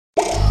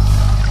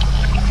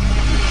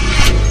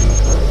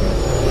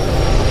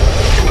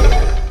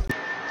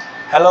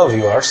Hello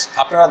viewers,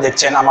 আপনারা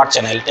দেখছেন আমার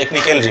চ্যানেল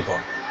টেকনিক্যাল রিপন।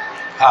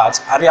 আজ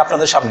আমি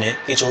আপনাদের সামনে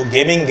কিছু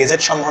গেমিং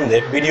গেজেট সম্বন্ধে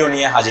ভিডিও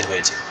নিয়ে হাজির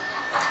হয়েছি।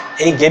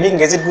 এই গেমিং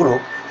গেজেটগুলো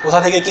কোথা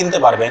থেকে কিনতে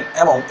পারবেন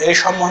এবং এই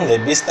সম্বন্ধে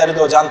বিস্তারিত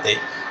জানতে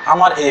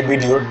আমার এই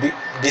ভিডিওর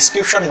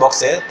ডিসক্রিপশন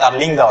বক্সে তার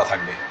লিঙ্ক দেওয়া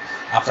থাকবে।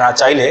 আপনারা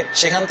চাইলে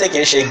সেখান থেকে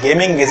সেই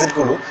গেমিং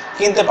গেজেটগুলো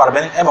কিনতে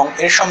পারবেন এবং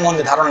এর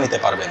সম্বন্ধে ধারণা নিতে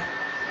পারবেন।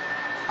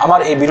 আমার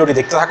এই ভিডিওটি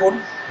দেখতে থাকুন,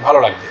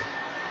 ভালো লাগবে।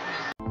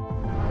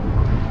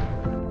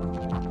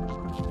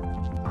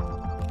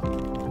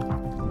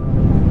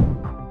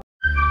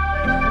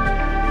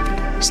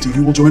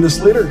 Stevie will join us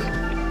later.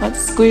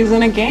 Let's squeeze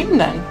in a game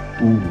then.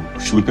 Ooh,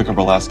 should we pick up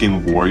our last game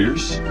of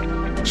Warriors?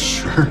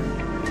 Sure.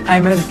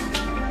 I'm in.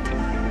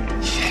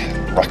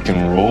 Yeah, rock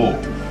and roll.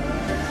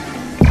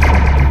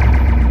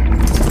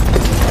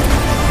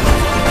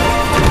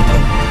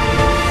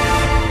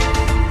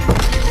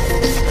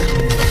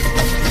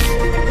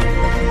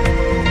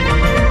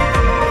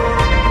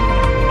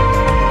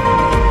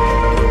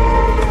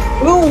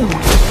 Boom!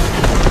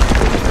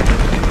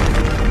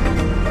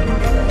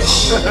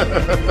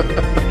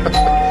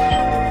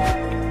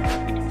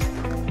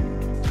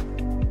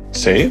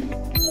 Save?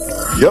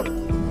 Yep.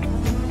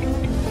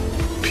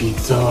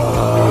 Pizza.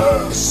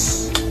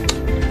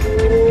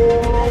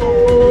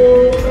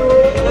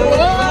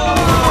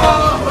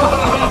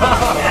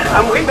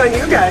 I'm waiting on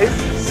you guys.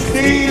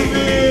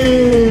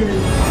 Stevie!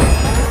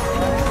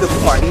 The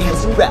party has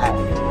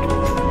arrived.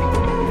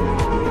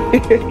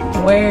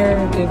 Where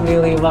did we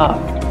leave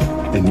off?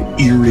 An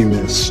eerie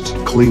mist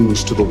clings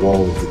to the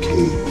wall of the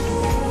cave,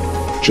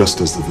 just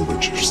as the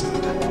villager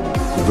said.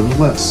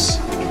 Nevertheless,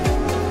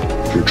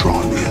 you're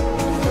drawn in.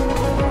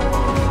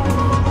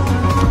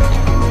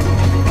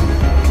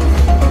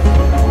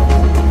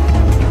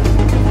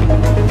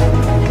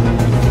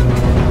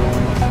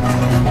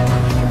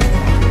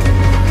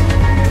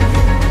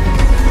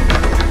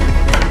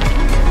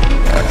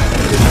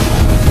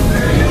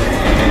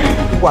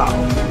 Wow.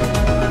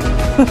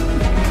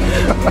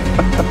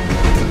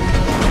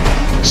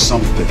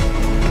 Something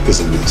is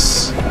amiss.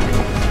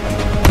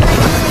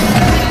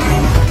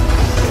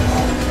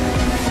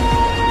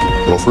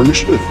 Roll for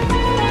initiative.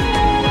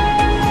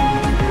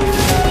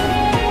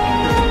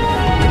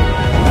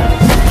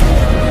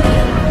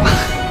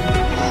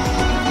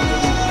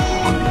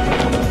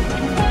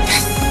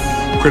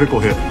 Critical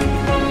hit.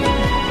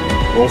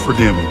 Roll for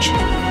damage.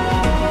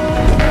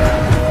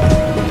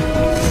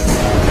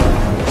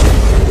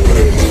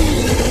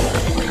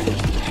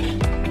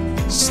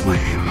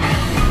 Slain.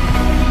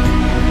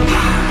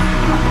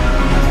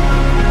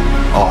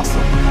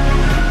 Awesome.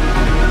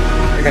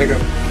 I gotta go.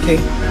 Okay.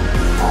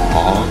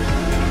 Aww.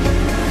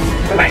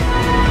 Bye-bye.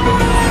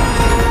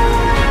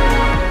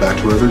 Back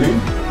to our other game.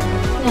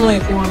 Only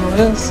if you want to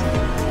lose.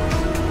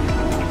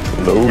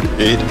 Load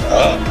it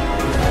up.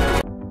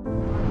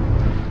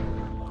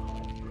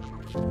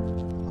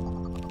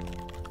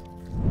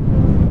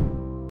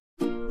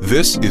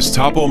 This is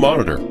TOPO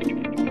Monitor,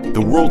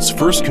 the world's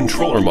first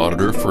controller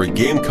monitor for a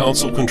game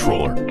console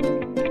controller.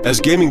 As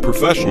gaming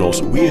professionals,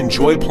 we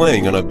enjoy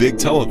playing on a big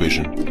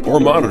television or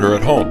monitor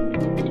at home.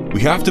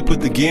 We have to put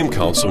the game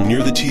console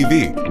near the TV,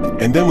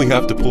 and then we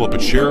have to pull up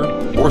a chair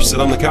or sit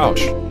on the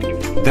couch.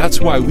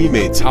 That's why we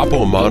made TOPO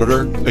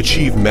Monitor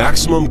achieve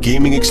maximum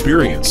gaming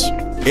experience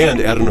and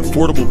at an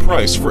affordable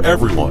price for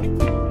everyone.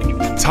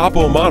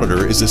 TOPO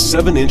Monitor is a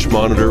 7-inch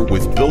monitor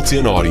with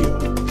built-in audio.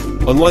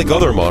 Unlike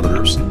other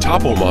monitors,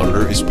 TOPO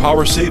Monitor is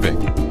power saving.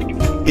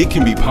 It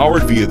can be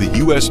powered via the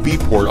USB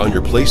port on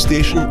your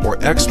PlayStation or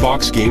Xbox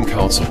game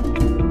console.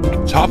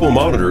 TOPO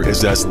Monitor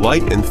is as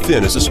light and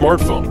thin as a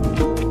smartphone.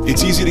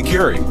 It's easy to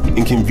carry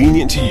and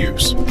convenient to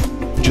use.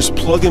 Just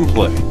plug and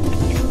play.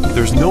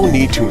 There's no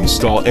need to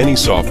install any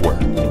software.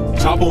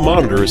 TOPO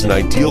Monitor is an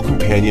ideal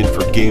companion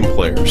for game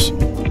players.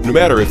 No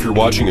matter if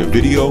you're watching a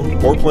video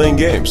or playing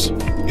games,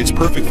 it's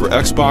perfect for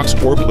Xbox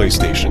or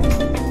PlayStation.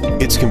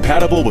 It's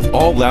compatible with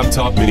all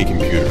laptop mini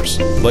computers,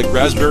 like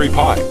Raspberry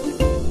Pi,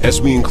 as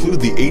we include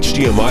the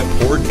HDMI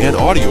port and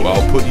audio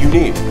output you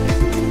need.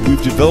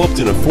 We've developed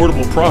an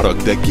affordable product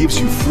that gives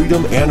you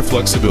freedom and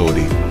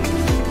flexibility.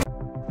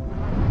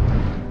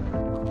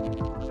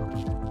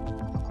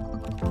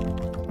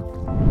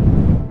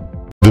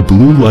 The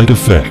blue light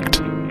effect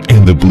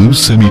and the blue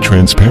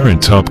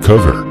semi-transparent top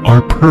cover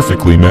are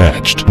perfectly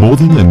matched,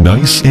 molding a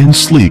nice and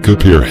sleek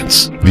appearance.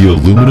 The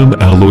aluminum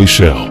alloy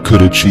shell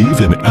could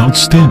achieve an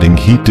outstanding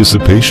heat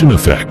dissipation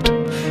effect.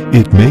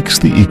 It makes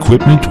the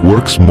equipment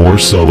works more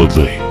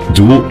solidly.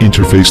 Dual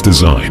interface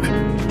design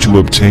to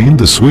obtain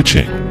the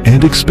switching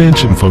and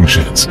expansion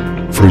functions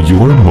for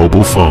your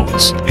mobile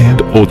phones and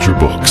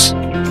ultrabooks.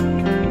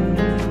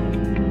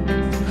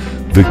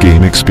 The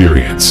game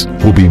experience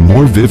will be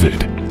more vivid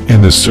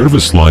and the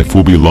service life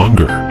will be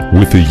longer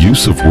with the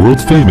use of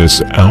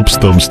world-famous Alps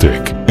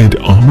thumbstick and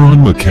Omron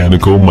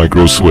mechanical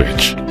micro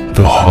switch.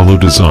 The hollow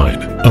design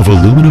of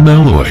aluminum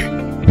alloy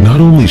not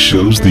only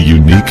shows the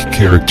unique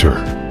character,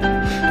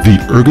 the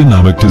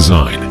ergonomic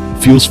design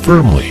feels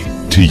firmly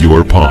to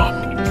your palm.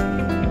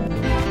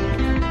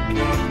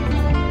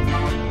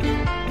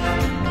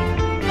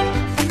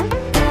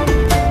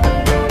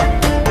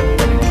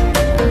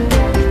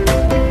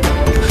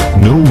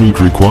 boot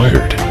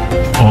required.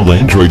 All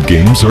Android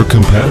games are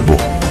compatible.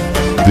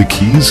 The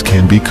keys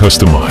can be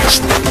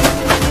customized.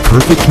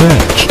 Perfect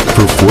match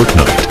for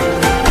Fortnite,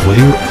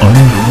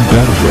 PlayerUnknown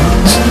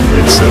Battlegrounds,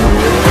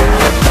 etc.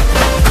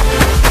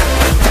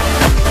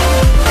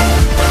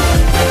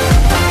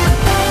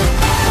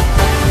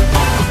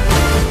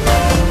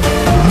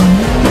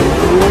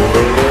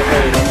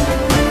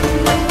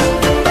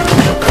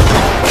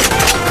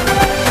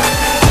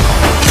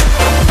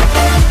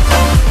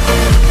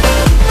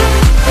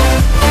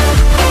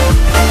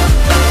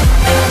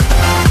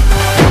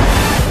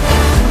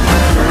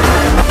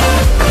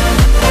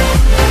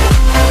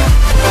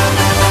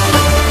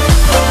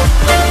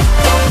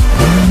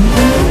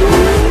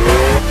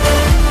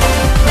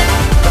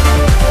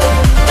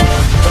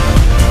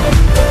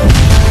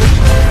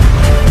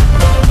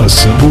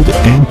 Assembled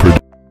and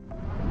produced.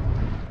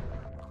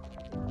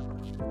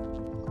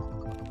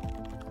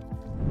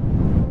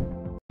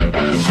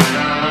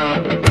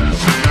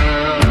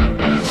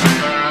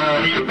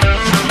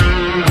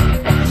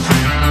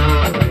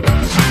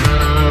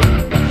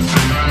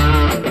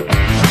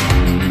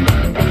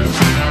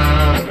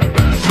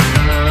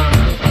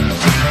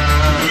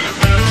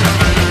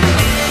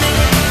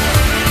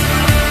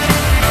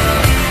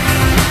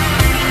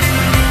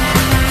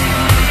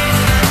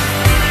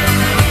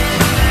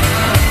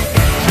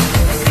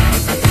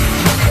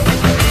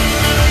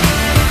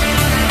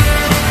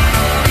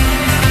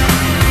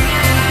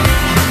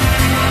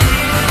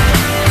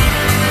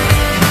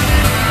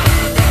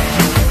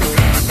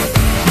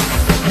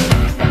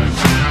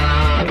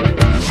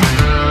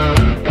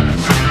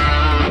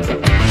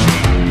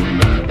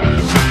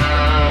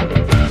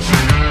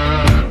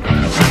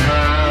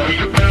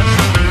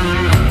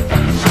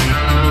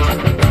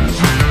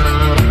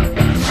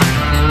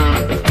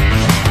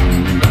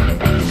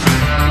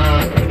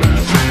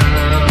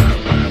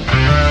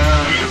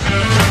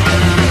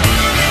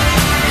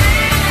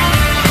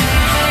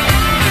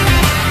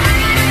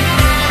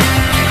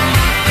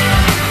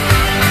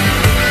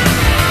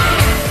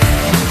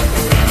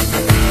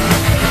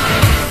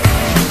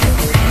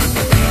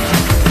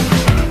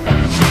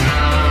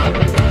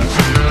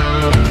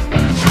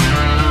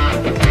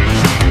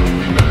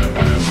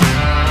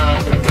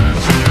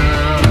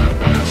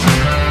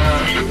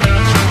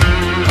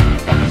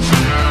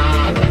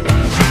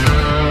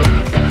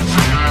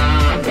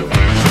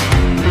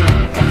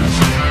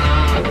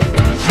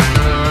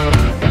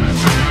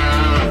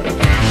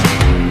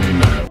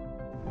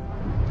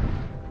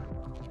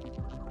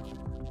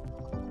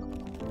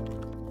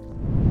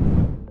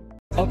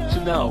 Up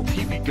to now,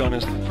 PP Gun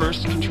is the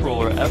first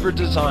controller ever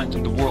designed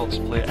in the world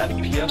to play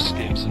FPS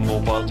games on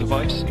mobile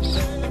devices.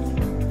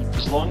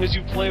 As long as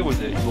you play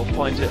with it, you will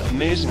find it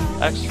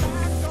amazingly excellent.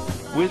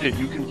 With it,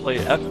 you can play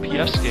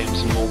FPS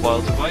games on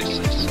mobile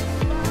devices.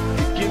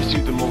 It gives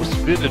you the most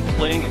vivid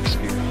playing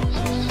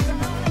experiences.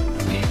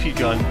 PP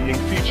Gun, being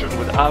featured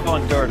with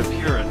avant-garde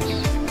appearance,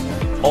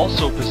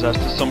 also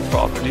possesses some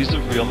properties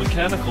of real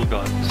mechanical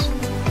guns.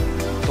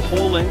 The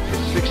whole length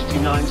is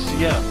 69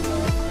 cm.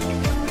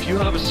 If you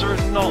have a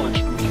certain knowledge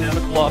of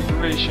mechanical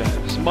operation,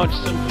 it is much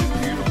simpler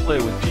for you to play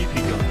with PP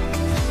Gun,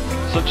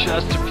 such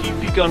as to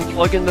PP Gun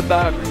plug in the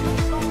battery.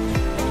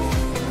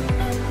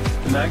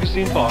 The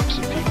magazine box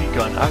of PP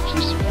Gun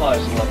actually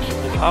supplies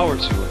electrical power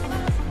to it,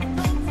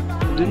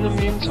 and in the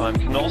meantime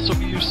can also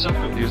be used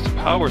separately as a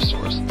power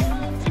source.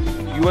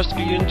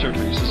 USB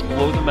interface is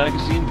below the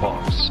magazine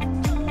box.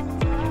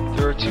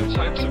 There are two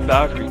types of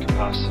battery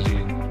capacity,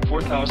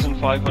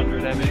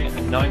 4500 mAh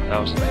and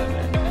 9000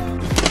 mAh.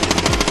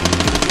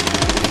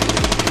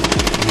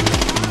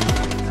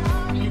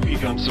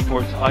 PP Gun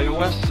supports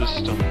iOS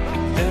system,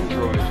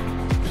 Android,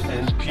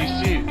 and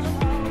PC.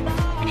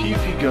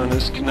 PP Gun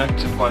is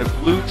connected by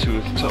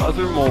Bluetooth to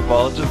other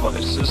mobile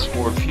devices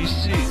for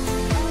PC.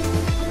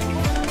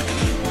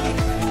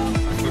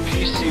 For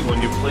PC,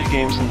 when you play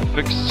games on the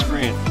fixed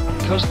screen,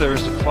 because there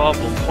is a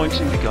problem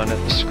pointing the gun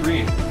at the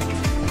screen,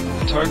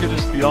 the target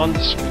is beyond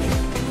the screen.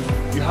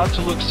 You have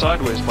to look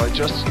sideways by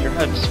adjusting your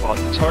head to spot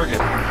the target.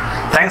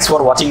 Thanks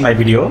for watching my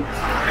video.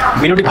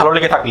 ভিডিওটি ভালো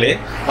লেগে থাকলে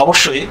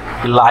অবশ্যই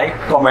like,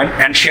 comment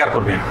and share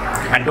করবেন,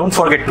 and don't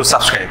forget to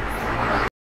subscribe.